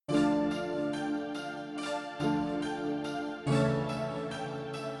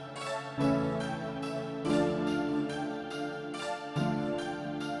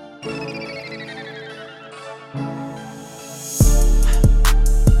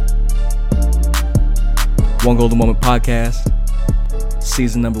One Golden Moment Podcast,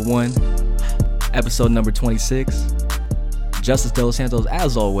 season number 1, episode number 26. Justice De Los Santos,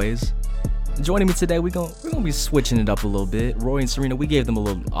 as always. Joining me today, we're gonna be switching it up a little bit. Rory and Serena, we gave them a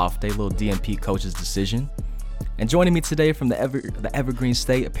little off day, a little DMP coach's decision. And joining me today from the Evergreen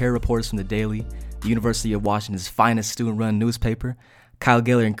State, a pair of reporters from the Daily, the University of Washington's finest student-run newspaper, Kyle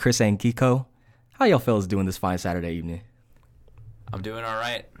Gehler and Chris Angkico. How y'all fellas doing this fine Saturday evening? I'm doing all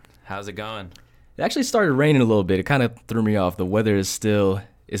right. How's it going? It actually started raining a little bit. It kind of threw me off. The weather is still,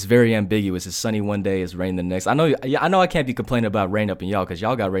 it's very ambiguous. It's sunny one day, it's rain the next. I know I can't be complaining about rain up in y'all because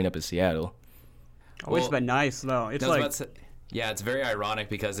y'all got rain up in Seattle. It's been nice though. It's it's very ironic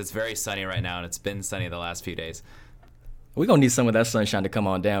because it's very sunny right now and it's been sunny the last few days. We're going to need some of that sunshine to come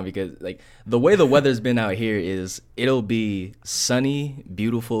on down because the way the weather's been out here is it'll be sunny,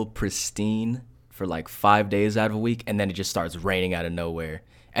 beautiful, pristine for 5 days out of a week, and then it just starts raining out of nowhere.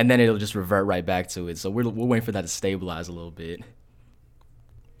 And then it'll just revert right back to it. So we're waiting for that to stabilize a little bit.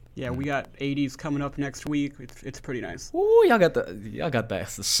 Yeah, we got 80s coming up next week. It's pretty nice. Ooh, y'all got the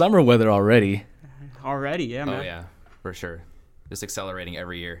summer weather already. Already, yeah, man. Oh yeah, for sure. Just accelerating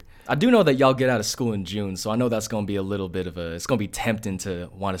every year. I do know that y'all get out of school in June, so I know that's going to be a little bit of it's going to be tempting to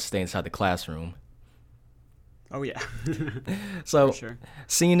want to stay inside the classroom. Oh yeah. So, sure.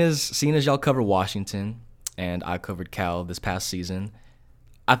 seeing as y'all cover Washington and I covered Cal this past season,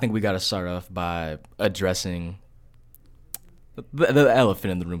 I think we got to start off by addressing the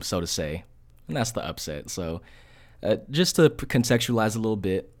elephant in the room, so to say, and that's the upset. So, just to contextualize a little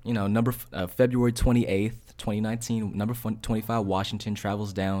bit, February 28th, 2019, number 25 Washington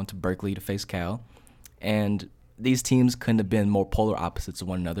travels down to Berkeley to face Cal, and these teams couldn't have been more polar opposites of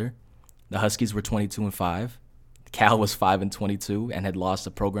one another. The Huskies were 22-5, Cal was 5-22, and had lost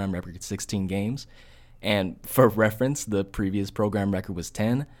a program record 16 games. And for reference, the previous program record was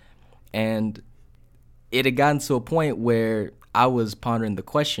 10. And it had gotten to a point where I was pondering the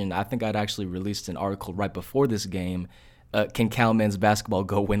question. I think I'd actually released an article right before this game. Can Cal men's basketball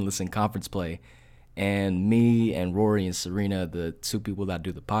go winless in conference play? And me and Rory and Serena, the two people that I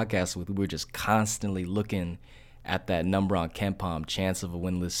do the podcast with, we were just constantly looking at that number on KenPom, chance of a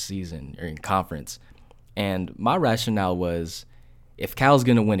winless season or in conference. And my rationale was, if Cal's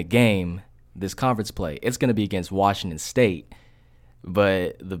going to win a game, this conference play, it's going to be against Washington State.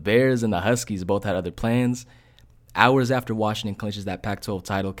 But the Bears and the Huskies both had other plans. Hours after Washington clinches that Pac-12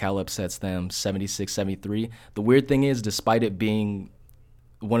 title, Cal upsets them 76-73. The weird thing is, despite it being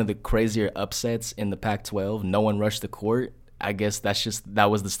one of the crazier upsets in the Pac-12, no one rushed the court. I guess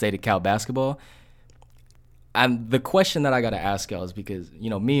that was the state of Cal basketball. And the question that I got to ask y'all is because,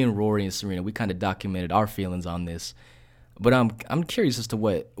 me and Rory and Serena, we kind of documented our feelings on this. But I'm curious as to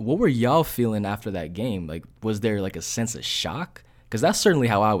what were y'all feeling after that game? Was there a sense of shock? Because that's certainly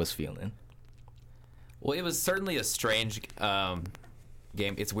how I was feeling. Well, it was certainly a strange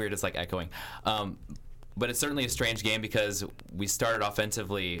game. It's weird. It's echoing. But it's certainly a strange game because we started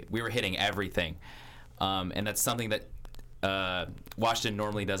offensively. We were hitting everything. And that's something that Washington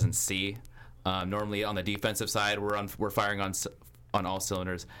normally doesn't see. Normally on the defensive side, we're firing on all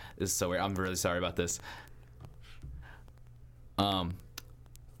cylinders. This is so weird. I'm really sorry about this.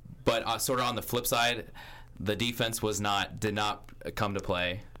 But sort of on the flip side, the defense did not come to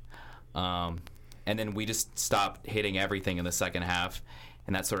play. And then we just stopped hitting everything in the second half,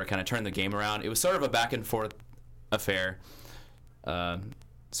 and that sort of kind of turned the game around. It was sort of a back and forth affair,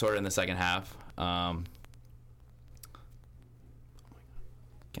 sort of in the second half. Can't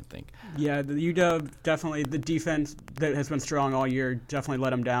think. Yeah, the UW definitely, the defense that has been strong all year definitely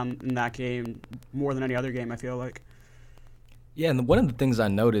let them down in that game more than any other game, I feel like. Yeah, and one of the things I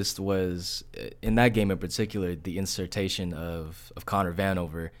noticed was, in that game in particular, the insertion of Connor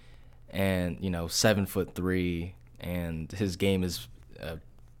Vanover, and 7'3", and his game is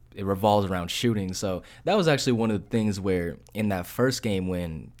it revolves around shooting. So that was actually one of the things where in that first game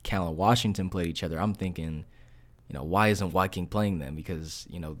when Cal and Washington played each other, I'm thinking, why isn't Viking playing them? Because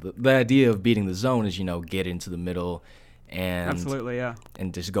the idea of beating the zone is get into the middle and absolutely, yeah,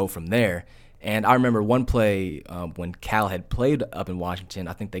 and just go from there. And I remember one play when Cal had played up in Washington.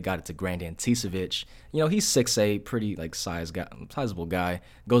 I think they got it to Grant Anticevich. He's 6'8", pretty sizable guy.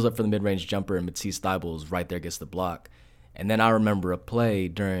 Goes up for the mid-range jumper, and Matisse Thybulle is right there, gets the block. And then I remember a play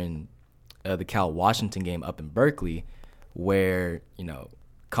during the Cal-Washington game up in Berkeley where,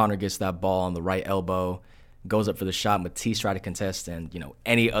 Connor gets that ball on the right elbow, goes up for the shot. Matisse tried to contest, and,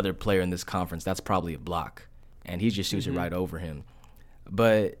 any other player in this conference, that's probably a block. And he just shoots it right over him.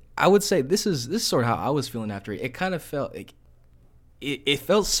 But I would say this is sort of how I was feeling after it. It kind of felt it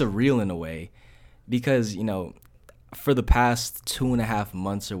felt surreal in a way because, for the past 2.5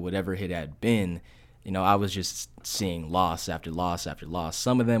 months or whatever it had been, I was just seeing loss after loss after loss.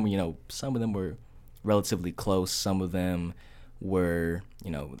 Some of them, were relatively close. Some of them were,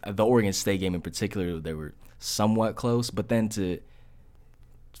 the Oregon State game in particular, they were somewhat close. But then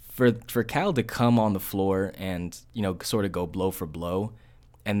for Cal to come on the floor and, sort of go blow for blow,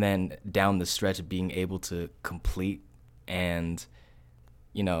 and then down the stretch being able to complete, and,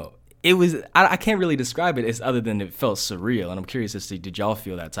 it was, I can't really describe it as other than it felt surreal. And I'm curious as to, did y'all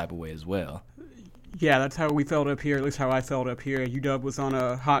feel that type of way as well? Yeah, that's how we felt up here, at least how I felt up here. UW was on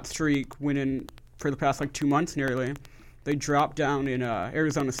a hot streak, winning for the past 2 months nearly. They dropped down in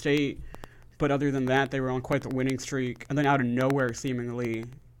Arizona State, but other than that, they were on quite the winning streak. And then out of nowhere, seemingly,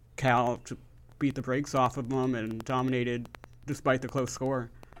 Cal beat the brakes off of them and dominated despite the close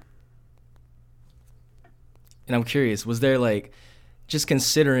score. And I'm curious, was there just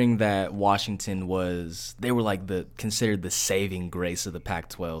considering that Washington they were considered the saving grace of the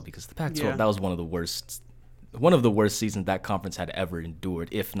Pac-12, because the Pac-12, that was one of the worst seasons that conference had ever endured,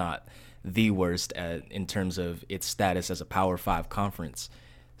 if not the worst in terms of its status as a Power 5 conference.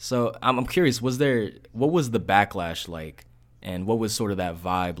 So I'm curious, what was the backlash like, and what was sort of that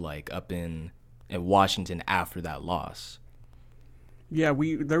vibe like up in Washington after that loss? Yeah,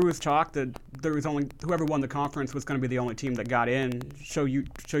 there was talk that there was only whoever won the conference was going to be the only team that got in.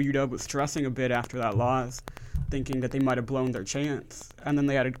 UW was stressing a bit after that loss, thinking that they might have blown their chance. And then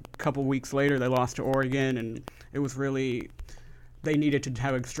they had a couple weeks later, they lost to Oregon, and it was really, they needed to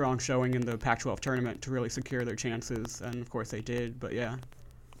have a strong showing in the Pac-12 tournament to really secure their chances, and of course they did. But yeah.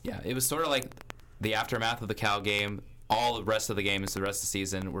 Yeah, it was sort of like the aftermath of the Cal game. All the rest of the games, the rest of the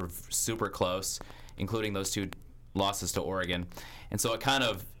season, were super close, including those 2 losses to Oregon. And so it kind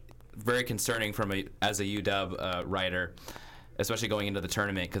of very concerning as a UW writer, especially going into the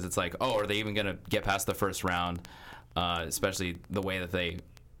tournament, because it's like, are they even going to get past the first round? Especially the way that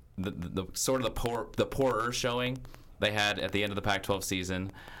the sort of the poorer showing they had at the end of the Pac-12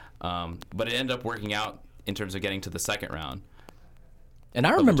 season. But it ended up working out in terms of getting to the second round. And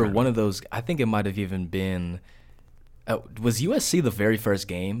I remember one of those, I think it might have even been, was USC the very first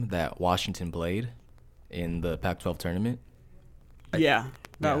game that Washington played in the Pac-12 tournament? Yeah,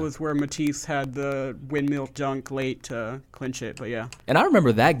 that was where Matisse had the windmill dunk late to clinch it, but yeah. And I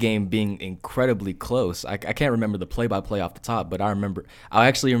remember that game being incredibly close. I can't remember the play-by-play off the top, but I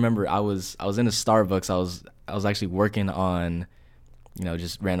actually remember I was in a Starbucks. I was actually working on,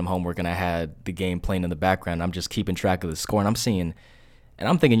 just random homework, and I had the game playing in the background. I'm just keeping track of the score, and I'm thinking,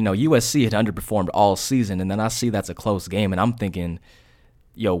 USC had underperformed all season, and then I see that's a close game, and I'm thinking,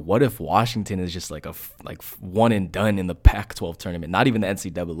 what if Washington is just like one and done in the Pac-12 tournament? Not even the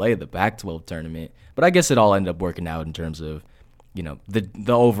NCAA, the Pac-12 tournament. But I guess it all ended up working out in terms of, the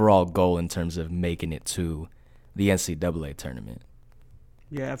overall goal in terms of making it to the NCAA tournament.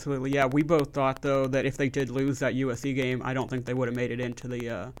 Yeah, absolutely. Yeah, we both thought though that if they did lose that USC game, I don't think they would have made it into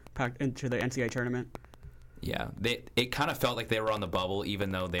the NCAA tournament. Yeah, it kind of felt like they were on the bubble,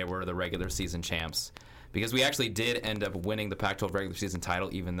 even though they were the regular season champs. Because we actually did end up winning the Pac-12 regular season title,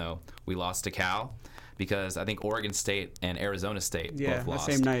 even though we lost to Cal. Because I think Oregon State and Arizona State both lost.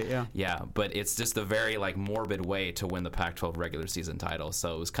 Yeah, the same night, yeah. Yeah, but it's just a very morbid way to win the Pac-12 regular season title.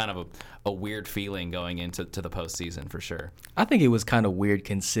 So it was kind of a weird feeling going into the postseason for sure. I think it was kind of weird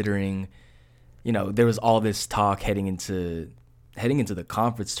considering, there was all this talk heading into the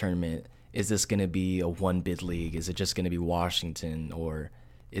conference tournament. Is this going to be a one-bid league? Is it just going to be Washington, or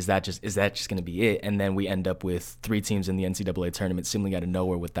is that just going to be it? And then we end up with 3 teams in the NCAA tournament seemingly out of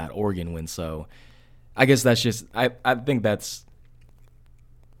nowhere with that Oregon win. So I guess that's just I think that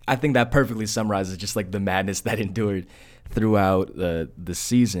perfectly summarizes just the madness that endured throughout the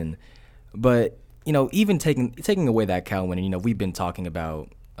season. But even taking away that Cal win, we've been talking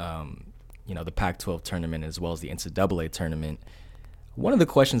about the Pac-12 tournament as well as the NCAA tournament. One of the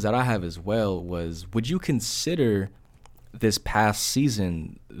questions that I have as well was, would you consider this past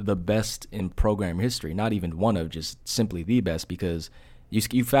season the best in program history? Not even one of, just simply the best, because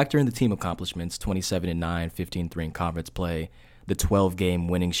you factor in the team accomplishments, 27-9, 15-3 in conference play, the 12-game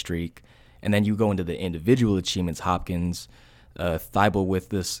winning streak, and then you go into the individual achievements. Hopkins, Thybulle with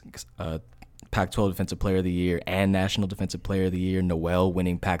this Pac-12 Defensive Player of the Year and National Defensive Player of the Year, Noel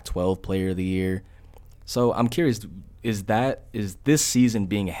winning Pac-12 Player of the Year. So I'm curious, is this season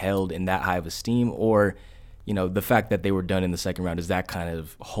being held in that high of esteem, or the fact that they were done in the second round, does that kind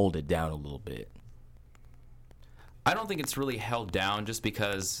of hold it down a little bit? I don't think it's really held down, just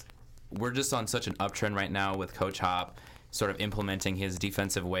because we're just on such an uptrend right now with Coach Hop sort of implementing his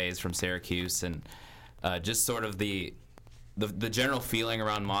defensive ways from Syracuse, and just sort of the general feeling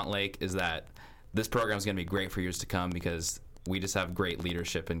around Montlake is that this program is going to be great for years to come, because we just have great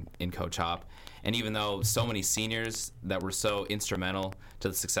leadership in Coach Hop. And even though so many seniors that were so instrumental to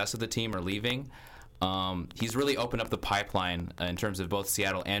the success of the team are leaving, he's really opened up the pipeline in terms of both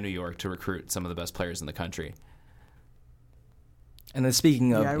Seattle and New York to recruit some of the best players in the country. And then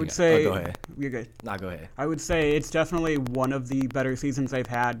speaking of, I would say, go ahead. You're good. Nah, go ahead. I would say it's definitely one of the better seasons they've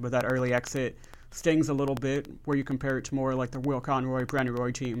had, but that early exit stings a little bit where you compare it to more like the Will Conroy, Brandon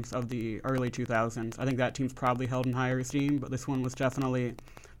Roy teams of the early 2000s. I think that team's probably held in higher esteem, but this one was definitely,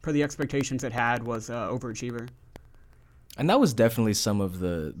 for the expectations it had, was overachiever. And that was definitely some of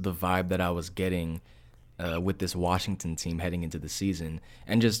the vibe that I was getting with this Washington team heading into the season.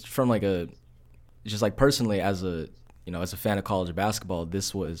 And just from personally as a fan of college basketball,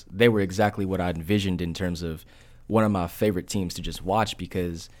 they were exactly what I envisioned in terms of one of my favorite teams to just watch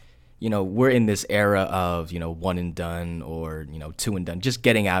because, we're in this era of, one and done or, two and done, just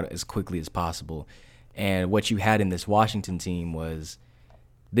getting out as quickly as possible. And what you had in this Washington team was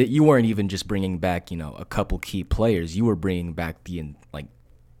that you weren't even just bringing back, a couple key players. You were bringing back the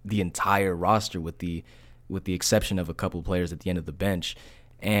entire roster with the exception of a couple players at the end of the bench.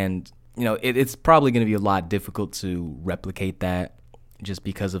 And it's probably going to be a lot difficult to replicate that just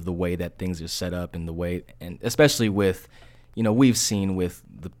because of the way that things are set up and especially with, we've seen with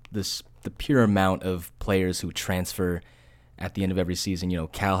the pure amount of players who transfer at the end of every season.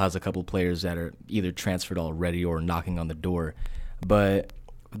 Cal has a couple players that are either transferred already or knocking on the door. But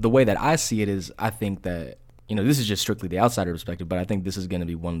the way that I see it is I think that, this is just strictly the outsider perspective, but I think this is going to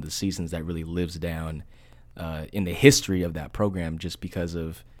be one of the seasons that really lives down in the history of that program just because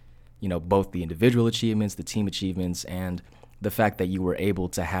of, both the individual achievements, the team achievements, and the fact that you were able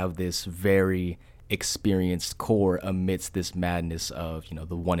to have this very experienced core amidst this madness of,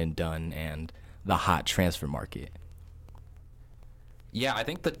 the one and done and the hot transfer market. Yeah, I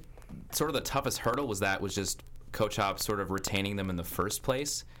think that sort of the toughest hurdle was just Coach Hop sort of retaining them in the first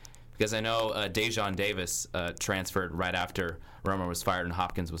place. Because I know Dejon Davis transferred right after Romer was fired and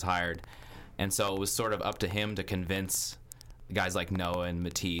Hopkins was hired. And so it was sort of up to him to convince guys like Noah and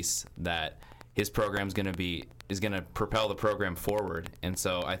Matisse that his program is going to propel the program forward. And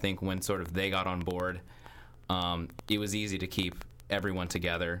so I think when sort of they got on board, it was easy to keep everyone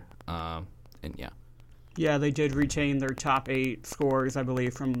together. Yeah, they did retain their top 8 scorers, I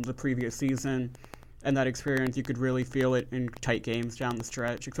believe, from the previous season. And that experience, you could really feel it in tight games down the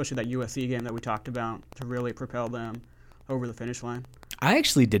stretch, especially that USC game that we talked about, to really propel them over the finish line. I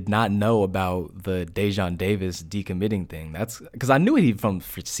actually did not know about the Dejon Davis decommitting thing. That's because I knew he from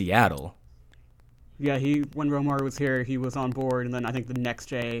Seattle. Yeah, when Romar was here, he was on board, and then I think the next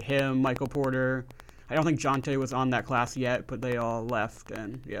day, him, Michael Porter. I don't think Jonte was on that class yet, but they all left,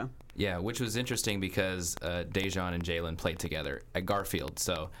 and yeah. Yeah, which was interesting because Dejon and Jalen played together at Garfield,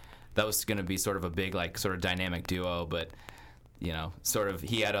 so that was going to be sort of a big, sort of dynamic duo, but, sort of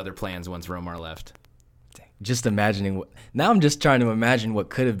he had other plans once Romar left. Just imagining now I'm just trying to imagine what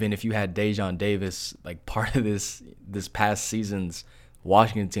could have been if you had Dejon Davis, part of this past season's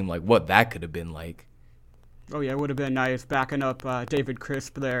Washington team, what that could have been like. Oh, yeah, it would have been nice backing up David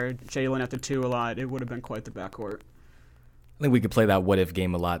Crisp there, Jalen at the 2 a lot. It would have been quite the backcourt. I think we could play that what-if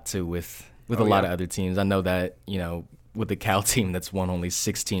game a lot, too, with a lot of other teams. I know that, with the Cal team that's won only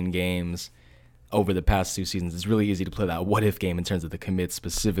 16 games over the past 2 seasons, it's really easy to play that what-if game in terms of the commits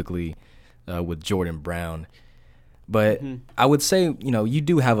specifically with Jordan Brown. But I would say, you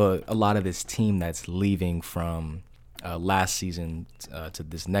do have a lot of this team that's leaving from last season to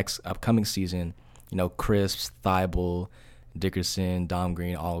this next upcoming season. Crisp, Thybulle, Dickerson, Dom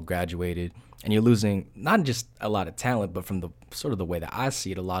Green all graduated. And you're losing not just a lot of talent, but from the sort of the way that I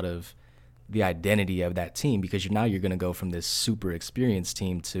see it, a lot of the identity of that team, because you're going to go from this super experienced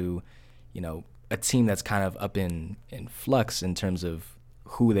team to, a team that's kind of up in flux in terms of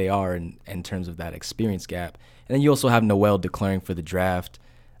who they are and in terms of that experience gap. And then you also have Noel declaring for the draft.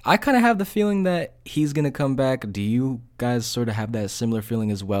 I kind of have the feeling that he's going to come back. Do you guys sort of have that similar feeling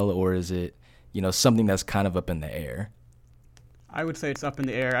as well, or is it, something that's kind of up in the air? I would say it's up in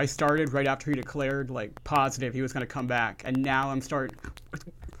the air. I started right after he declared positive he was going to come back, and now I'm starting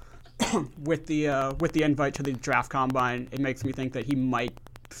with the invite to the draft combine. It makes me think that he might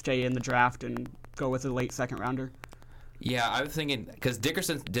stay in the draft and go with a late second rounder. Yeah, I was thinking because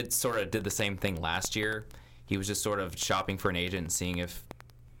Dickerson did the same thing last year. He was just sort of shopping for an agent and seeing if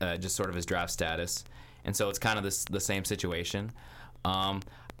just sort of his draft status, and so it's kind of the same situation.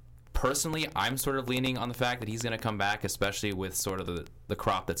 Personally, I'm sort of leaning on the fact that he's going to come back, especially with sort of the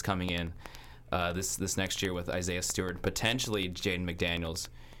crop that's coming in this next year with Isaiah Stewart, potentially Jaden McDaniels,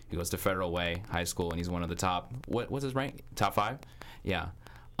 who goes to Federal Way High School, and he's one of the top. What's his rank? Top 5? Yeah.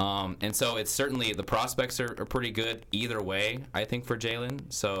 And so it's certainly the prospects are pretty good either way, I think, for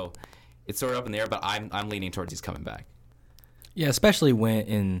Jalen. So it's sort of up in the air, but I'm leaning towards he's coming back. Yeah, especially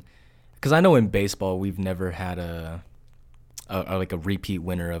because I know in baseball we've never had a repeat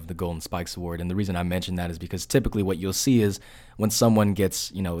winner of the Golden Spikes Award, and the reason I mention that is because typically what you'll see is when someone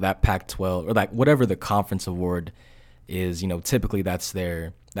gets that Pac-12 or like whatever the conference award is, typically that's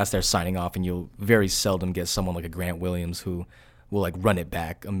their signing off, and you'll very seldom get someone like a Grant Williams who will like run it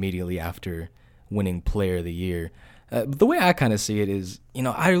back immediately after winning Player of the Year. The way I kind of see it is,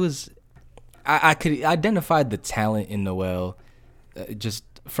 I could identify the talent in Noel just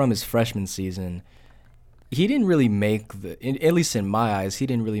from his freshman season. He didn't really make at least in my eyes, he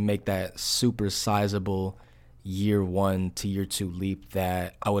didn't really make that super sizable year 1 to year 2 leap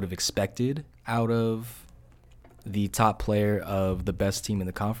that I would have expected out of the top player of the best team in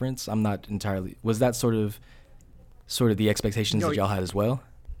the conference. I'm not entirely. Was that sort of the expectations that y'all had as well?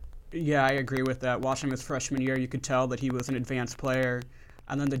 Yeah, I agree with that. Watching him his freshman year, you could tell that he was an advanced player,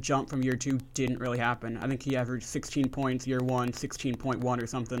 and then the jump from year 2 didn't really happen. I think he averaged 16 points year 1, 16.1 or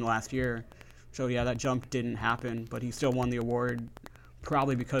something last year. So yeah, that jump didn't happen, but he still won the award,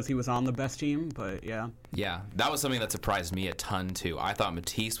 probably because he was on the best team. But yeah. Yeah, that was something that surprised me a ton too. I thought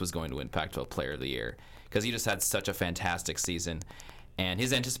Matisse was going to win Pac-12 Player of the Year because he just had such a fantastic season, and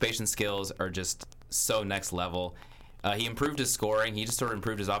his anticipation skills are just so next level. He improved his scoring. He just sort of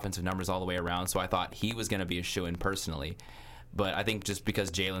improved his offensive numbers all the way around. So I thought he was going to be a shoo-in personally. But I think just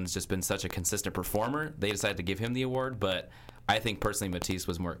because Jalen's just been such a consistent performer, they decided to give him the award. But I think personally Matisse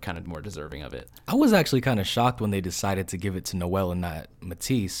was more deserving of it. I was actually kind of shocked when they decided to give it to Noel and not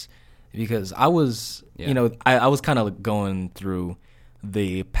Matisse, because I was, I was kind of going through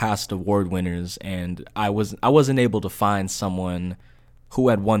the past award winners, and I wasn't able to find someone who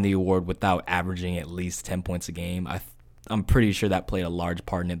had won the award without averaging at least 10 points a game. I'm pretty sure that played a large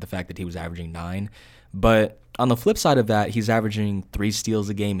part in it, the fact that he was averaging 9. But on the flip side of that, he's averaging 3 steals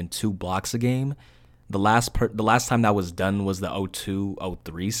a game and 2 blocks a game. The last time that was done was the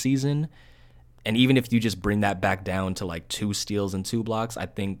 02-03 season. And even if you just bring that back down to like 2 steals and 2 blocks, I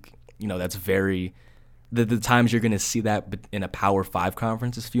think, that's very... The times you're going to see that in a Power 5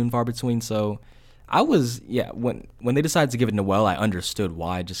 conference is few and far between. So I was, when they decided to give it Noel, I understood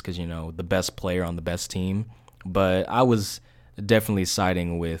why, just because, the best player on the best team. But I was definitely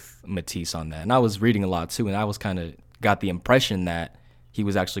siding with Matisse on that. And I was reading a lot too, and I was kind of got the impression that he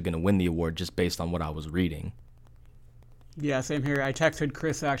was actually going to win the award just based on what I was reading. Yeah, same here. I texted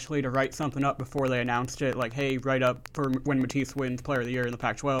Chris actually to write something up before they announced it, like, hey, write up for when Matisse wins Player of the Year in the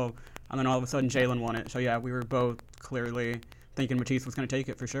Pac-12. And then all of a sudden Jalen won it. So yeah, we were both clearly thinking Matisse was going to take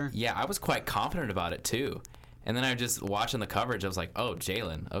it for sure. Yeah, I was quite confident about it too. And then I just watching the coverage, I was like, oh,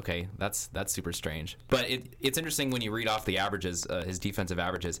 Jalen, okay, that's super strange. But it's interesting when you read off the averages, his defensive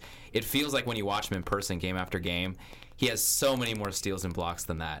averages. It feels like when you watch him in person game after game, he has so many more steals and blocks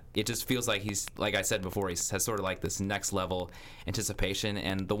than that. It just feels like he's, like I said before, he has sort of like this next level anticipation.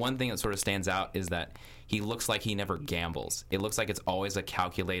 And the one thing that sort of stands out is that he looks like he never gambles. It looks like it's always a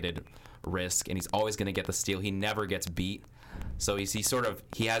calculated risk, and he's always going to get the steal. He never gets beat. So he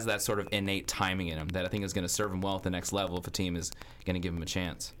has that sort of innate timing in him that I think is going to serve him well at the next level if a team is going to give him a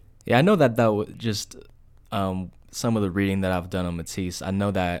chance. Yeah, I know that was just some of the reading that I've done on Matisse. I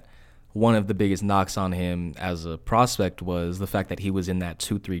know that one of the biggest knocks on him as a prospect was the fact that he was in that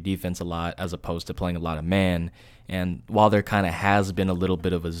 2-3 defense a lot as opposed to playing a lot of man. And while there kind of has been a little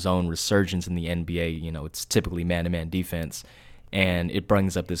bit of a zone resurgence in the NBA, it's typically man-to-man defense. And it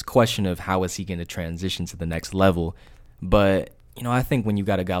brings up this question of how is he going to transition to the next level. But, I think when you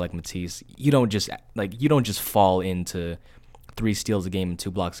got a guy like Matisse, you don't just fall into 3 steals a game and 2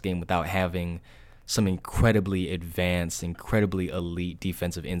 blocks a game without having some incredibly advanced, incredibly elite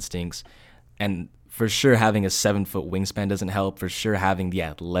defensive instincts. And for sure, having a 7-foot wingspan doesn't help. For sure, having the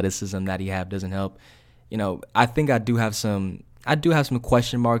athleticism that he have doesn't help. I think I do have some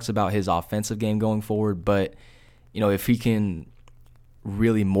question marks about his offensive game going forward. But, if he can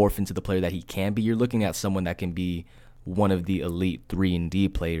really morph into the player that he can be, you're looking at someone that can be one of the elite 3-and-D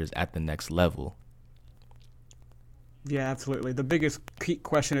players at the next level. Yeah, absolutely. The biggest key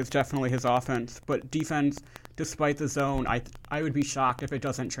question is definitely his offense, but defense, despite the zone, I would be shocked if it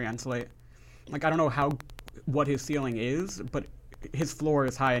doesn't translate. Like, I don't know what his ceiling is, but his floor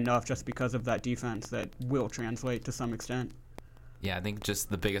is high enough just because of that defense that will translate to some extent. Yeah, I think just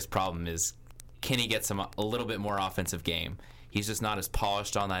the biggest problem is, can he get a little bit more offensive game? He's just not as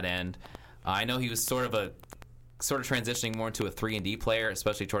polished on that end. I know he was sort of transitioning more into a 3-and-D player,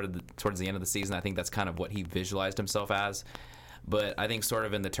 especially towards the end of the season. I think that's kind of what he visualized himself as. But I think sort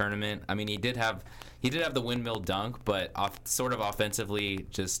of in the tournament, I mean, he did have the windmill dunk, but sort of offensively,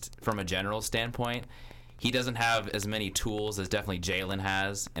 just from a general standpoint, he doesn't have as many tools as definitely Jalen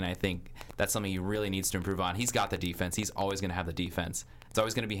has, and I think that's something he really needs to improve on. He's got the defense. He's always going to have the defense. It's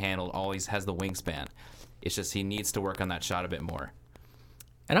always going to be handled, always has the wingspan. It's just he needs to work on that shot a bit more.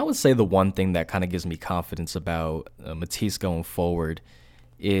 And I would say the one thing that kind of gives me confidence about Matisse going forward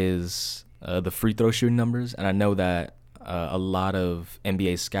is the free throw shooting numbers. And I know that a lot of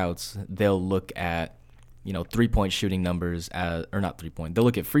NBA scouts, they'll look at, 3-point shooting numbers they'll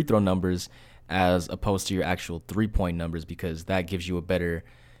look at free throw numbers as opposed to your actual 3-point numbers, because that gives you a better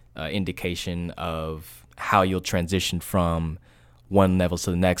indication of how you'll transition from one level to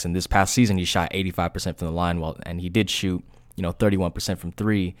the next. And this past season, he shot 85% from the line, and he did shoot, 31% from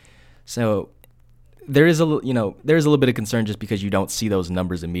three. So there is a little bit of concern just because you don't see those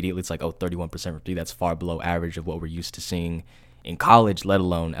numbers immediately. It's like, 31% from three, that's far below average of what we're used to seeing in college, let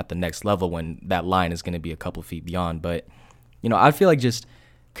alone at the next level when that line is going to be a couple feet beyond. But, I feel like just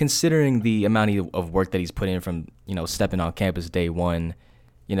considering the amount of work that he's put in from, stepping on campus day one,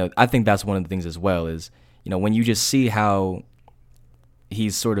 I think that's one of the things as well is, when you just see how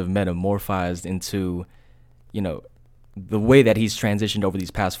he's sort of metamorphosed into, the way that he's transitioned over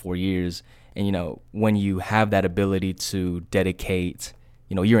these past 4 years. And, when you have that ability to dedicate,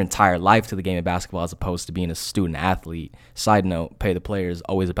 your entire life to the game of basketball as opposed to being a student athlete. Side note, pay the players,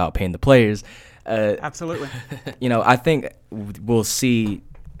 always about paying the players. Absolutely. I think we'll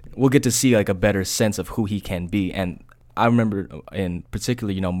get to see like a better sense of who he can be. And I remember in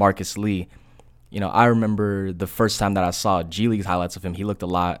particular, Marcus Lee, I remember the first time that I saw G League highlights of him, he looked a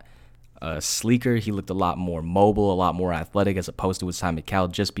lot sleeker. He looked a lot more mobile, a lot more athletic as opposed to his time at Cal,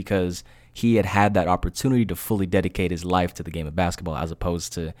 just because he had that opportunity to fully dedicate his life to the game of basketball as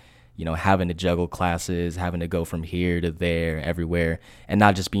opposed to, having to juggle classes, having to go from here to there, everywhere, and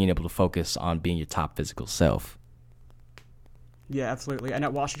not just being able to focus on being your top physical self. Yeah, absolutely. And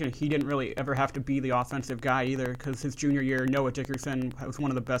at Washington, he didn't really ever have to be the offensive guy either, because his junior year, Noah Dickerson was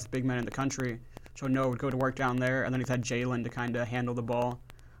one of the best big men in the country. So Noah would go to work down there, and then he's had Jalen to kind of handle the ball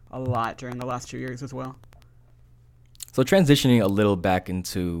a lot during the last 2 years as well. So transitioning a little back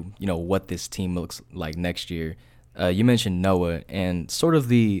into, what this team looks like next year, you mentioned Noah, and sort of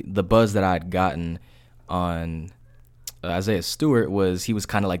the buzz that I'd gotten on Isaiah Stewart was he was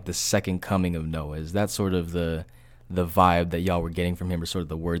kind of like the second coming of Noah. Is that sort of the vibe that y'all were getting from him, or sort of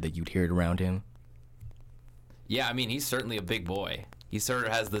the word that you'd hear it around him? Yeah, I mean, he's certainly a big boy. He sort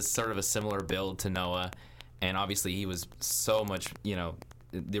of has this sort of a similar build to Noah, and obviously he was so much,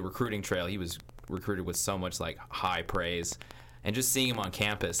 the recruiting trail, he was recruited with so much like high praise, and just seeing him on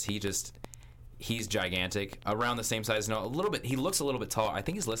campus, he's gigantic, around the same size as Noah, a little bit. He looks a little bit tall. I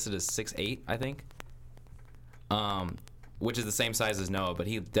think he's listed as 6'8", I think, which is the same size as Noah, but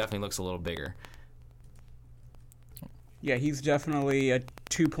he definitely looks a little bigger. Yeah, he's definitely a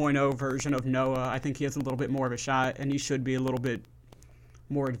 2.0 version of Noah. I think he has a little bit more of a shot, and he should be a little bit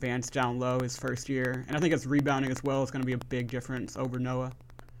more advanced down low his first year. And I think his rebounding as well is going to be a big difference over Noah.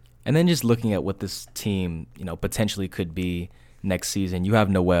 And then just looking at what this team, potentially could be next season, you have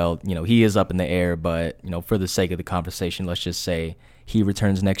Noel, he is up in the air, but, for the sake of the conversation, let's just say he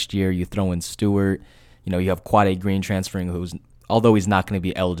returns next year. You throw in Stewart, you have Quade Green transferring, although he's not going to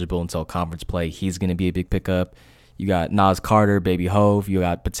be eligible until conference play, he's going to be a big pickup. You got Nas Carter, Baby Hove. You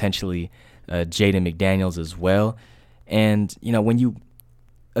got potentially Jaden McDaniels as well. And, when you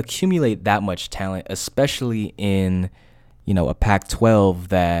accumulate that much talent, especially in, a Pac-12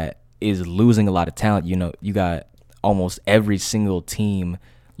 that is losing a lot of talent, you got almost every single team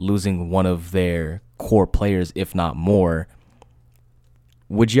losing one of their core players, if not more.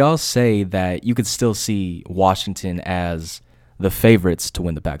 Would y'all say that you could still see Washington as the favorites to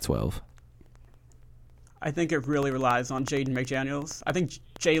win the Pac-12? I think it really relies on Jaden McDaniels. I think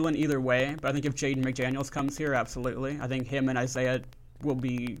Jalen either way, but I think if Jaden McDaniels comes here, absolutely. I think him and Isaiah will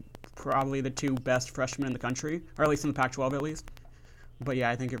be probably the two best freshmen in the country, or at least in the Pac-12 at least. But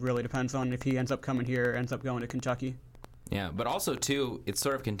yeah, I think it really depends on if he ends up coming here, ends up going to Kentucky. Yeah, but also, too, it's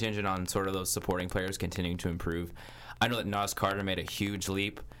sort of contingent on sort of those supporting players continuing to improve. I know that Nas Carter made a huge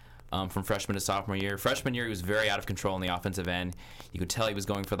leap from freshman to sophomore year. Freshman year, he was very out of control on the offensive end. You could tell he was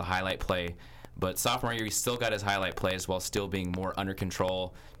going for the highlight play. But sophomore year, he still got his highlight plays while still being more under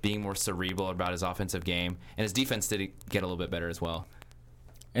control, being more cerebral about his offensive game. And his defense did get a little bit better as well.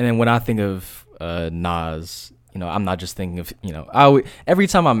 And then when I think of Nas, I'm not just thinking of, every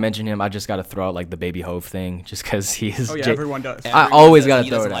time I mention him, I just got to throw out like the Baby Hove thing just because he is. Oh, yeah, everyone does. I always got to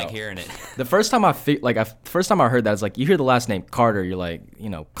throw it out. He doesn't like hearing it. The first time I heard that, it's like you hear the last name Carter, you're like,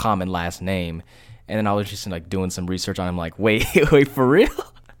 common last name. And then I was just like doing some research on him, like, wait, wait, for real?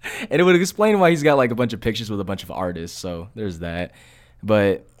 And it would explain why he's got like a bunch of pictures with a bunch of artists. So there's that.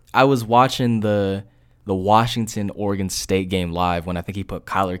 But I was watching the Washington-Oregon State game live when I think he put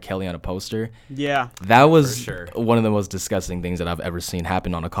Kyler Kelly on a poster. Yeah. That was sure. one of the most disgusting things that I've ever seen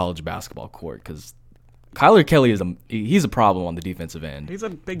happen on a college basketball court, because Kyler Kelly he's a problem on the defensive end. He's a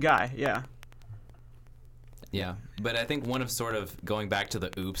big guy, yeah. Yeah, but I think one of sort of going back to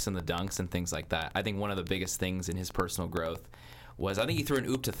the oops and the dunks and things like that, I think one of the biggest things in his personal growth was I think he threw an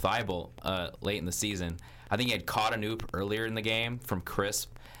oop to Thybulle late in the season. I think he had caught an oop earlier in the game from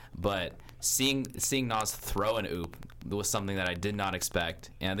Crisp, but seeing Nas throw an oop was something that I did not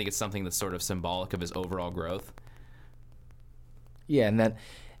expect, and I think it's something that's sort of symbolic of his overall growth. Yeah, and then,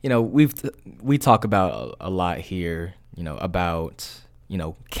 we talk about a lot here, about,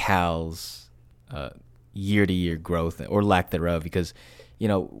 Cal's year-to-year growth or lack thereof, because,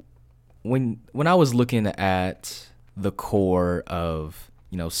 when I was looking at the core of,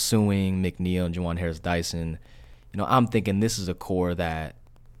 Suing, McNeil, and Juwan Harris-Dyson, I'm thinking this is a core that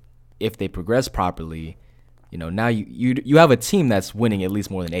if they progress properly, now you have a team that's winning at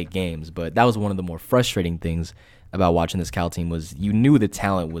least more than 8 games. But that was one of the more frustrating things about watching this Cal team was you knew the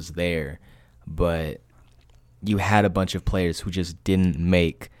talent was there, but you had a bunch of players who just didn't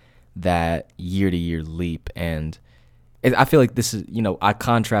make that year-to-year leap. And I feel like this is, I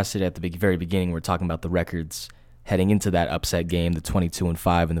contrasted at the very beginning. We're talking about the records heading into that upset game, the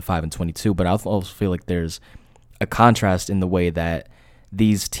 22-5 and the 5-22. But I also feel like there's a contrast in the way that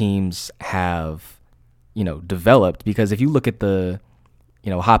these teams have, developed. Because if you look at the,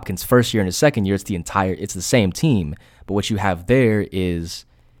 Hopkins' first year and his second year, it's the same team. But what you have there is,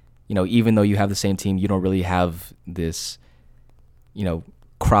 even though you have the same team, you don't really have this,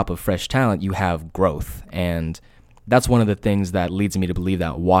 crop of fresh talent. You have growth. And that's one of the things that leads me to believe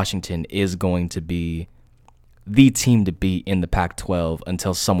that Washington is going to be the team to beat in the Pac-12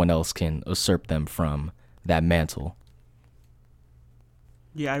 until someone else can usurp them from that mantle.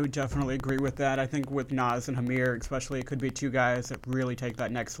 Yeah, I would definitely agree with that. I think with Nas and Hamir, especially, it could be 2 guys that really take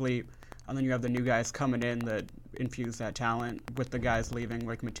that next leap. And then you have the new guys coming in that infuse that talent with the guys leaving,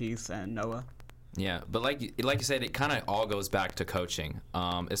 like Matisse and Noah. Yeah, but like you said, it kind of all goes back to coaching,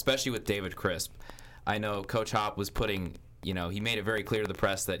 especially with David Crisp. I know Coach Hop was putting, he made it very clear to the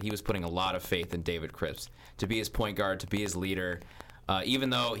press that he was putting a lot of faith in David Crisp to be his point guard, to be his leader, even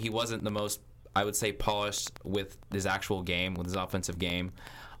though he wasn't the most, I would say, polished with his actual game, with his offensive game.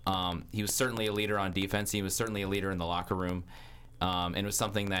 He was certainly a leader on defense. He was certainly a leader in the locker room. And it was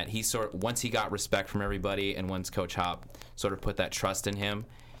something that once he got respect from everybody and once Coach Hop sort of put that trust in him,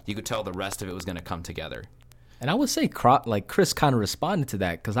 you could tell the rest of it was going to come together. And I would say Chris kind of responded to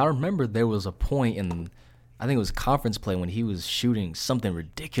that, because I remember there was a point in, I think it was conference play, when he was shooting something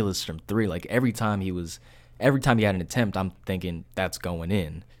ridiculous from 3. Like every time he had an attempt, I'm thinking that's going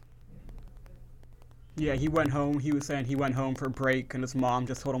in. Yeah, he went home. He was saying he went home for a break, and his mom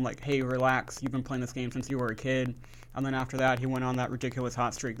just told him, like, hey, relax. You've been playing this game since you were a kid. And then after that, he went on that ridiculous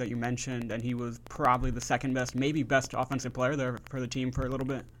hot streak that you mentioned, and he was probably the second best, maybe best offensive player there for the team for a little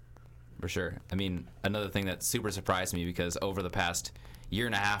bit. For sure. I mean, another thing that super surprised me, because over the past year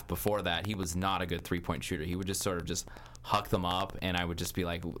and a half before that, he was not a good three-point shooter. He would just sort of just huck them up, and I would just be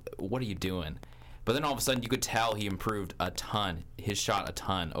like, what are you doing? But then all of a sudden, you could tell he improved a ton, his shot a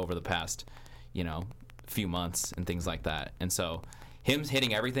ton over the past, few months and things like that. And so him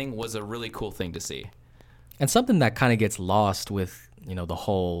hitting everything was a really cool thing to see. And something that kind of gets lost with, the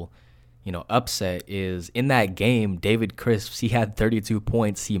whole, upset is in that game, David Crisp, he had 32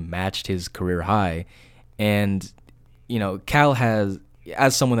 points. He matched his career high. And, Cal has,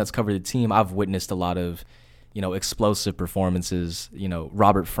 as someone that's covered the team, I've witnessed a lot of, explosive performances.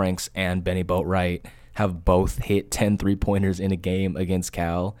 Robert Franks and Benny Boatwright have both hit 10 3-pointers in a game against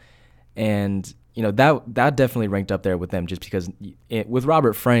Cal. And, that definitely ranked up there with them, just because with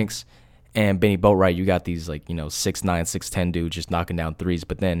Robert Franks and Benny Boatwright, you got these 6'9", 6'10" dudes just knocking down threes.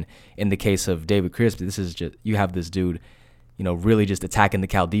 But then in the case of David Crisp, this is just, you have this dude, really just attacking the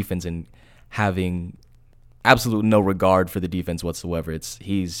Cal defense and having absolute no regard for the defense whatsoever.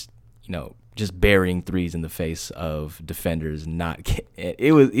 He's just burying threes in the face of defenders.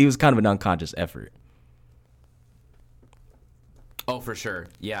 It was kind of an unconscious effort. Oh, for sure.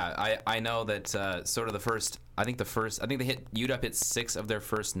 Yeah, I know that sort of I think they hit UW hit 6 of their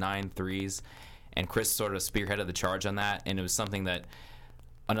first 9 threes, and Chris sort of spearheaded the charge on that. And it was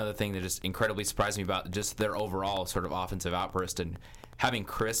another thing that just incredibly surprised me about just their overall sort of offensive outburst, and having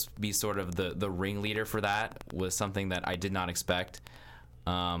Chris be sort of the ringleader for that was something that I did not expect.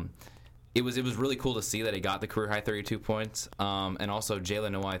 It was really cool to see that he got the career high 32 points, and also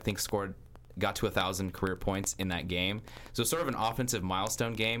Jalen Noah I think scored got to 1,000 career points in that game. So sort of an offensive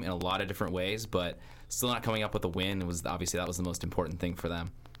milestone game in a lot of different ways, but still not coming up with a win was obviously that was the most important thing for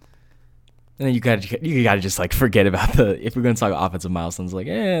them. And then you gotta just like forget about if we're gonna talk offensive milestones, like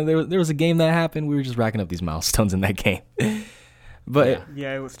there was a game that happened, we were just racking up these milestones in that game. But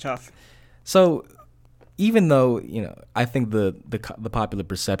yeah, it was tough. So even though I think the popular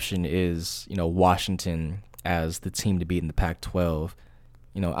perception is Washington as the team to beat in the Pac-12,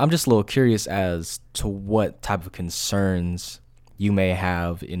 I'm just a little curious as to what type of concerns you may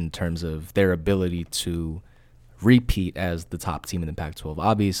have in terms of their ability to repeat as the top team in the Pac-12.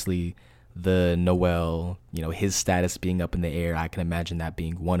 Obviously, the Noel, his status being up in the air, I can imagine that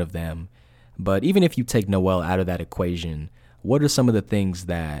being one of them. But even if you take Noel out of that equation, what are some of the things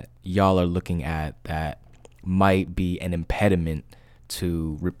that y'all are looking at that might be an impediment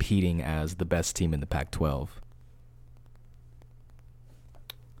to repeating as the best team in the Pac-12?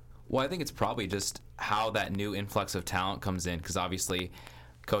 Well, I think it's probably just how that new influx of talent comes in, because obviously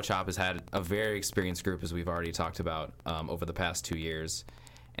Coach Hop has had a very experienced group, as we've already talked about, over the past 2 years,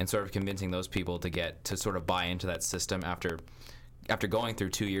 and sort of convincing those people to sort of buy into that system after going through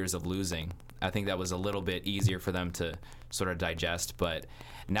 2 years of losing. I think that was a little bit easier for them to sort of digest, but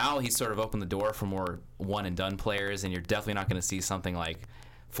now he's sort of opened the door for more one-and-done players, and you're definitely not going to see something like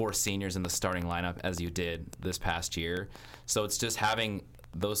 4 seniors in the starting lineup as you did this past year. So it's just having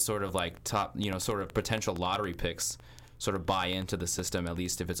those sort of like top, sort of potential lottery picks sort of buy into the system, at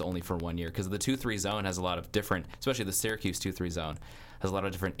least if it's only for 1 year, because the 2-3 zone has a lot of different, especially the Syracuse 2-3 zone, has a lot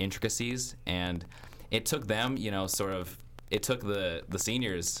of different intricacies, and it took them, it took the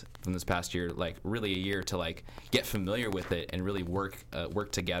seniors from this past year like really a year to like get familiar with it and really work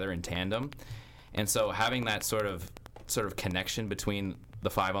together in tandem. And so having that sort of connection between the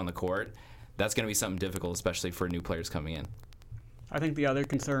 5 on the court, that's going to be something difficult, especially for new players coming in. I think the other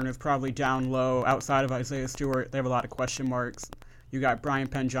concern is probably down low outside of Isaiah Stewart. They have a lot of question marks. You got Brian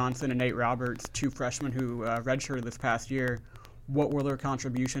Penn Johnson and Nate Roberts, 2 freshmen who redshirted this past year. What will their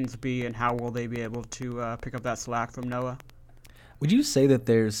contributions be, and how will they be able to pick up that slack from Noah? Would you say that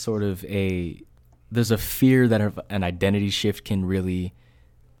there's sort of there's a fear that an identity shift can really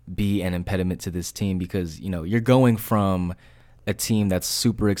be an impediment to this team? Because, you're going from a team that's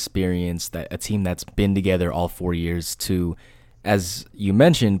super experienced, a team that's been together all 4 years, to, as you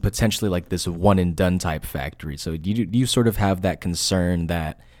mentioned, potentially like this one-and-done type factory. So do you sort of have that concern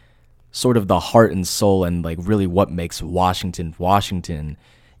that sort of the heart and soul and like really what makes Washington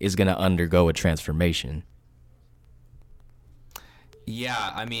is going to undergo a transformation?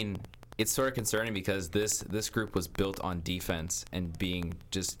 Yeah, I mean, it's sort of concerning because this group was built on defense and being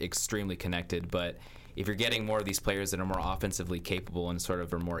just extremely connected. But if you're getting more of these players that are more offensively capable and sort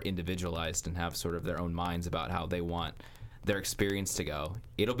of are more individualized and have sort of their own minds about how they want their experience to go,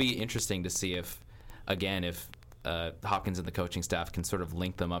 it'll be interesting to see if Hopkins and the coaching staff can sort of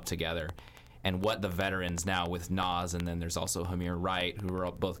link them up together, and what the veterans now with Nas, and then there's also Hamir Wright, who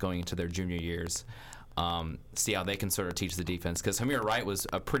are both going into their junior years, see how they can sort of teach the defense, because Hamir Wright was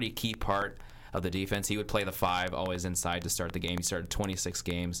a pretty key part of the defense. He would play the 5 always inside to start the game. He started 26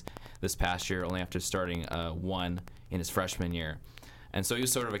 games this past year, only after starting 1 in his freshman year, and so he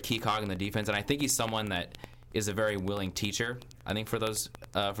was sort of a key cog in the defense, and I think he's someone that is a very willing teacher, I think, for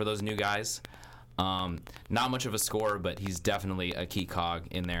those new guys. Not much of a scorer, but he's definitely a key cog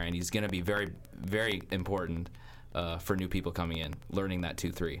in there, and he's going to be very, very important for new people coming in, learning that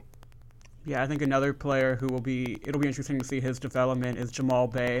 2-3. Yeah, I think another player it'll be interesting to see his development is Jamal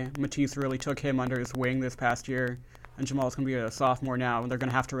Bay. Matisse really took him under his wing this past year, and Jamal's going to be a sophomore now, and they're going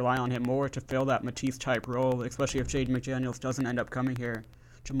to have to rely on him more to fill that Matisse-type role, especially if Jaden McDaniels doesn't end up coming here.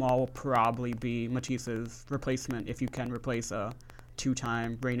 Jamal will probably be Matisse's replacement if you can replace a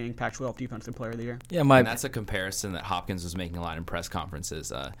 2-time reigning Pac-12 Defensive Player of the Year. Yeah, and that's a comparison that Hopkins was making a lot in press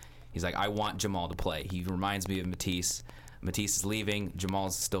conferences. He's like, I want Jamal to play. He reminds me of Matisse. Matisse is leaving.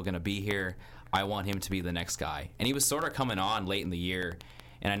 Jamal's still going to be here. I want him to be the next guy. And he was sort of coming on late in the year.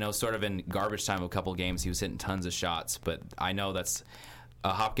 And I know sort of in garbage time of a couple games, he was hitting tons of shots. But I know that's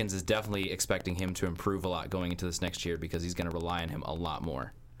Hopkins is definitely expecting him to improve a lot going into this next year because he's going to rely on him a lot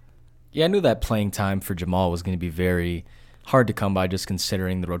more. Yeah, I knew that playing time for Jamal was going to be very hard to come by, just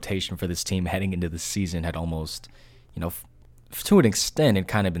considering the rotation for this team heading into the season had almost, to an extent, it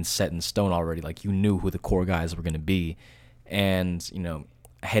kind of been set in stone already. Like, you knew who the core guys were going to be. And,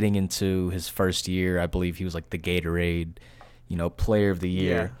 heading into his first year, I believe he was like the Gatorade, player of the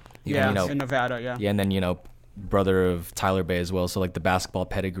year. Yeah, in Nevada, yeah. Yeah, and then, brother of Tyler Bay as well. So, like, the basketball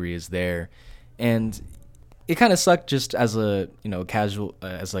pedigree is there. And it kind of sucked just as a, casual,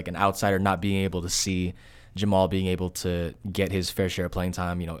 as like an outsider not being able to see Jamal being able to get his fair share of playing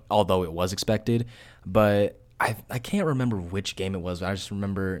time, although it was expected. But I can't remember which game it was, but I just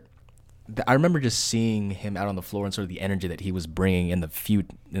remember just seeing him out on the floor and sort of the energy that he was bringing in the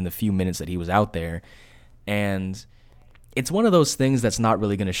few minutes that he was out there. And it's one of those things that's not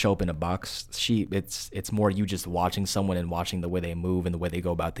really going to show up in a box sheet. It's more you just watching someone and watching the way they move and the way they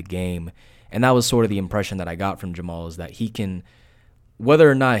go about the game. And that was sort of the impression that I got from Jamal, is that he can, whether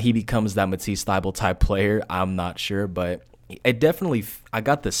or not he becomes that Matisse Thybulle type player, I'm not sure, but I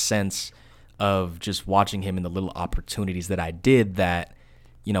got the sense of just watching him in the little opportunities that I did that,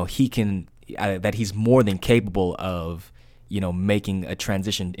 he can, that he's more than capable of, making a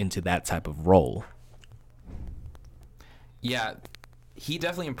transition into that type of role. Yeah, he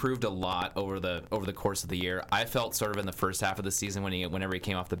definitely improved a lot over the course of the year. I felt sort of in the first half of the season whenever he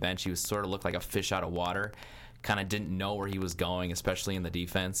came off the bench, he was sort of looked like a fish out of water, kind of didn't know where he was going, especially in the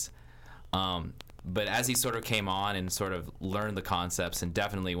defense. But as he sort of came on and sort of learned the concepts, and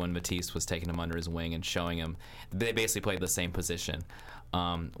definitely when Matisse was taking him under his wing and showing him, they basically played the same position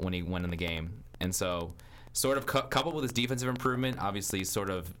when he went in the game. And so sort of coupled with his defensive improvement, obviously sort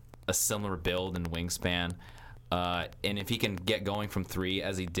of a similar build and wingspan. And if he can get going from three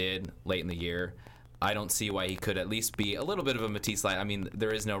as he did late in the year, I don't see why he could at least be a little bit of a Matisse light. I mean,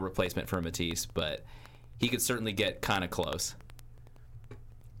 there is no replacement for Matisse, but he could certainly get kind of close.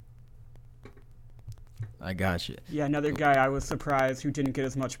 I got you. Yeah, another guy I was surprised who didn't get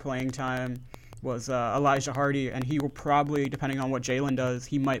as much playing time was Elijah Hardy, and he will probably, depending on what Jalen does,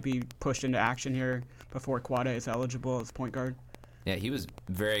 he might be pushed into action here before Quade is eligible as point guard. Yeah, he was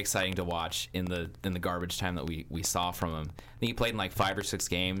very exciting to watch in the garbage time that we saw from him. I think he played in like 5 or 6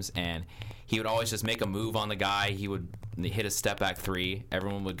 games, and he would always just make a move on the guy. He would hit a step back three.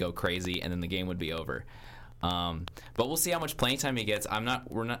 Everyone would go crazy, and then the game would be over. But we'll see how much playing time he gets. I'm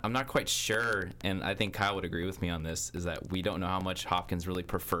not quite sure, and I think Kyle would agree with me on this, is that we don't know how much Hopkins really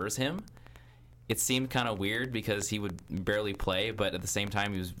prefers him. It seemed kind of weird because he would barely play, but at the same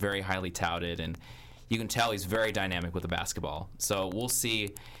time he was very highly touted, and you can tell he's very dynamic with the basketball. So we'll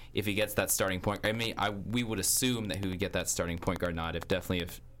see if he gets that starting point. I mean, we would assume that he would get that starting point guard nod if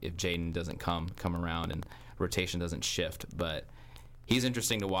Jaden doesn't come around and rotation doesn't shift. But he's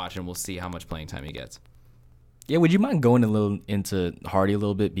interesting to watch, and we'll see how much playing time he gets. Yeah, would you mind going into Hardy a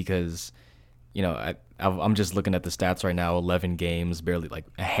little bit, because I'm just looking at the stats right now. 11 games, barely like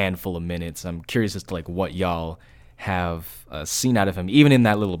a handful of minutes. I'm curious as to like what y'all have seen out of him, even in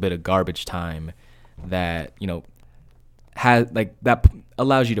that little bit of garbage time that has like that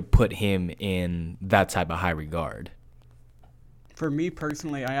allows you to put him in that type of high regard. For me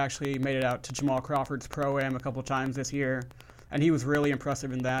personally, I actually made it out to Jamal Crawford's Pro-Am a couple times this year, and he was really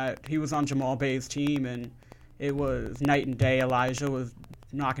impressive in that. He was on Jamal Bay's team, and it was night and day. Elijah was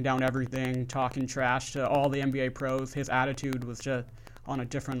knocking down everything, talking trash to all the NBA pros. His attitude was just on a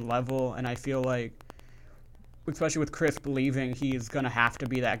different level, and I feel like, especially with Chris leaving, he's going to have to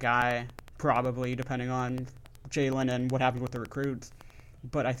be that guy, probably, depending on Jalen and what happens with the recruits.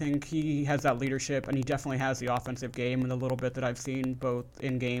 But I think he has that leadership, and he definitely has the offensive game in the little bit that I've seen, both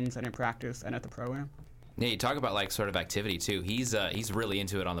in games and in practice and at the Pro-Am. Yeah, you talk about like sort of activity too. He's really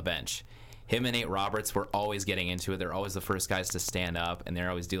into it on the bench. Him and Nate Roberts were always getting into it. They're always the first guys to stand up, and they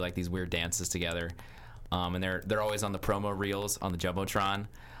always do like these weird dances together. And they're always on the promo reels on the Jumbotron.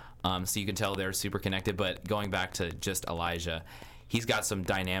 So you can tell they're super connected. But going back to just Elijah, he's got some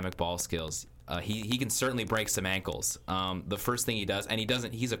dynamic ball skills. He can certainly break some ankles. The first thing he does, and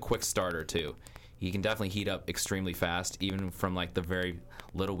he's a quick starter too. He can definitely heat up extremely fast, even from like the very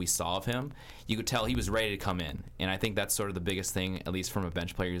little we saw of him. You could tell he was ready to come in. And I think that's sort of the biggest thing, at least from a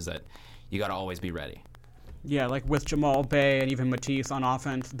bench player, is that you got to always be ready. Yeah, like with Jamal Bay and even Matisse on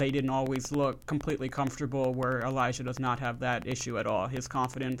offense, they didn't always look completely comfortable, where Elijah does not have that issue at all. His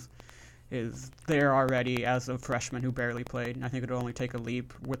confidence is there already as a freshman who barely played, and I think it'll only take a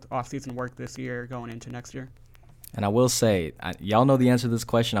leap with off-season work this year going into next year. And I will say, y'all know the answer to this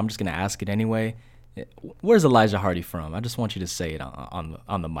question. I'm just going to ask it anyway. Where's Elijah Hardy from? I just want you to say it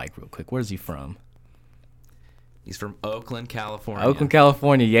on the mic real quick. Where's he from? He's from Oakland, California. Oakland,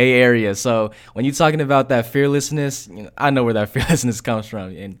 California, yay area. So when you're talking about that fearlessness, I know where that fearlessness comes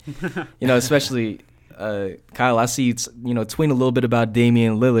from. And, especially Kyle, I see you, tweeting a little bit about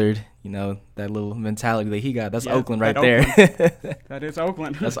Damian Lillard, that little mentality that he got. That's Oakland right there. That is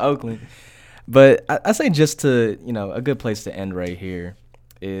Oakland. That's Oakland. But I say just to, a good place to end right here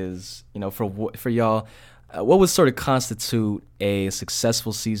is, for y'all, what would sort of constitute a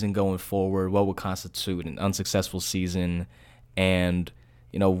successful season going forward? What would constitute an unsuccessful season? And,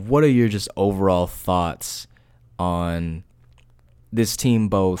 what are your just overall thoughts on this team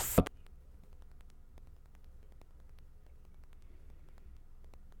both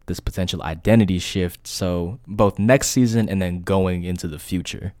this potential identity shift, so both next season and then going into the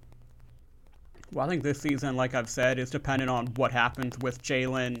future? Well, I think this season, like I've said, is dependent on what happens with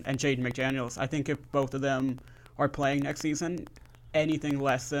Jalen and Jaden McDaniels. I think if both of them are playing next season, anything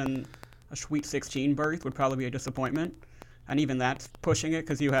less than a Sweet 16 berth would probably be a disappointment. And even that's pushing it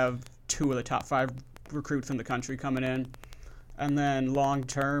because you have 2 of the top 5 recruits in the country coming in. And then long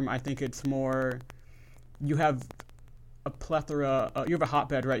term, I think it's more you have a plethora, you have a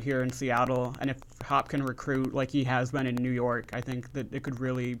hotbed right here in Seattle, and if Hop can recruit like he has been in New York, I think that it could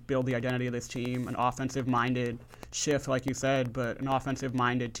really build the identity of this team, an offensive-minded shift, like you said, but an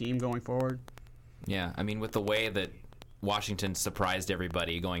offensive-minded team going forward. Yeah, I mean, with the way that Washington surprised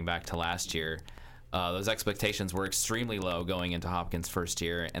everybody going back to last year, those expectations were extremely low going into Hopkins' first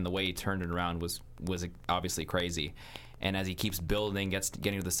year, and the way he turned it around was obviously crazy. And as he keeps building,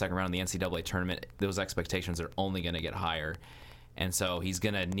 getting to the second round of the NCAA tournament, those expectations are only going to get higher. And so he's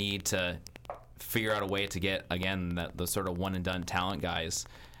going to need to figure out a way to get, again, the sort of one-and-done talent guys,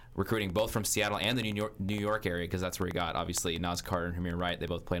 recruiting both from Seattle and the New York area, because that's where he got, obviously, Nas Carter and Hamir Wright. They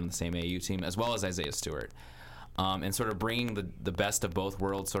both played on the same AAU team, as well as Isaiah Stewart. And sort of bringing the best of both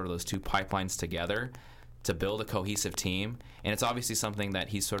worlds, sort of those two pipelines together, to build a cohesive team. And it's obviously something that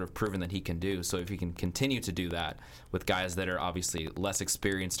he's sort of proven that he can do. So if he can continue to do that with guys that are obviously less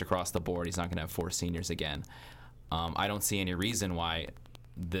experienced across the board, he's not going to have 4 seniors again. I don't see any reason why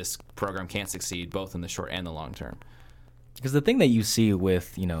this program can't succeed both in the short and the long term. Because the thing that you see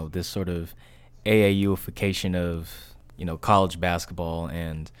with, this sort of AAUification of, college basketball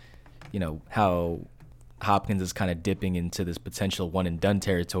and, how Hopkins is kind of dipping into this potential one-and-done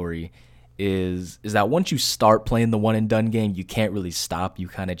territory is that once you start playing the one-and-done game, you can't really stop. You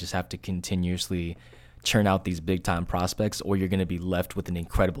kind of just have to continuously churn out these big-time prospects, or you're going to be left with an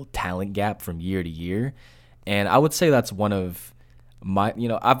incredible talent gap from year to year. And I would say that's one of my,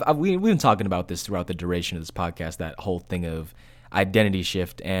 we've been talking about this throughout the duration of this podcast, that whole thing of identity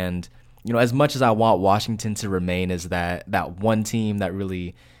shift. And, as much as I want Washington to remain as that one team that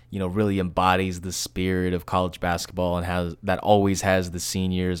really embodies the spirit of college basketball and always has the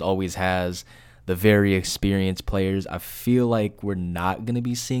seniors, always has the very experienced players, I feel like we're not going to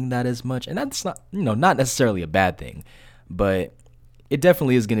be seeing that as much. And that's not, not necessarily a bad thing, but it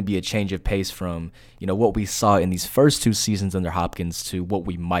definitely is going to be a change of pace from, what we saw in these first 2 seasons under Hopkins to what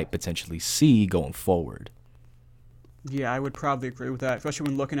we might potentially see going forward. Yeah, I would probably agree with that, especially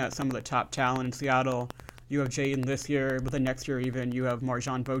when looking at some of the top talent in Seattle. You have Jaden this year, but the next year even, you have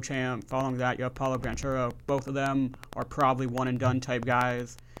Marjan Beauchamp. Following that, you have Paulo Branchero. Both of them are probably one-and-done type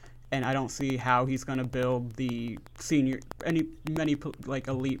guys, and I don't see how he's going to build the many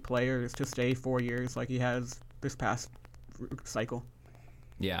elite players to stay 4 years like he has this past cycle.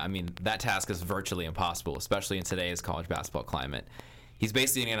 Yeah, I mean, that task is virtually impossible, especially in today's college basketball climate. He's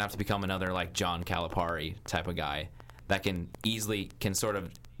basically going to have to become another like John Calipari type of guy that can sort of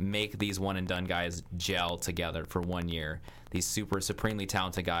make these one-and-done guys gel together for 1 year. These supremely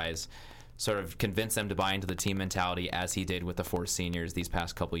talented guys, sort of convince them to buy into the team mentality as he did with the 4 seniors these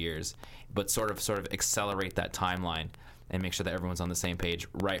past couple years, but sort of accelerate that timeline and make sure that everyone's on the same page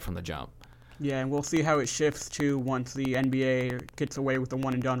right from the jump. Yeah, and we'll see how it shifts too once the NBA gets away with the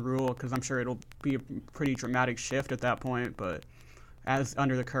one-and-done rule, because I'm sure it'll be a pretty dramatic shift at that point, but as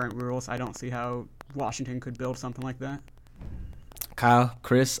under the current rules, I don't see how Washington could build something like that. Kyle,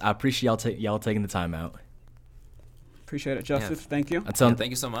 Chris, I appreciate y'all taking the time out. Appreciate it, Justice. Yeah. Thank you. Thank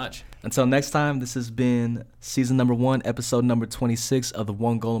you so much. Until next time, this has been season number 1, episode number 26 of the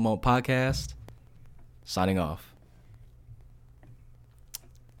One Goal a Moment podcast. Signing off.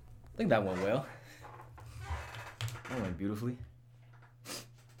 I think that went well. That went beautifully.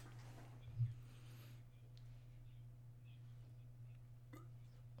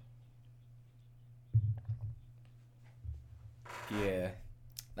 Yeah,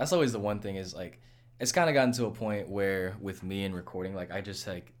 that's always the one thing is like, it's kind of gotten to a point where with me and recording, like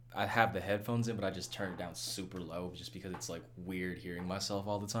I have the headphones in, but I just turn it down super low just because it's like weird hearing myself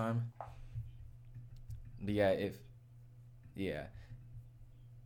all the time. But yeah,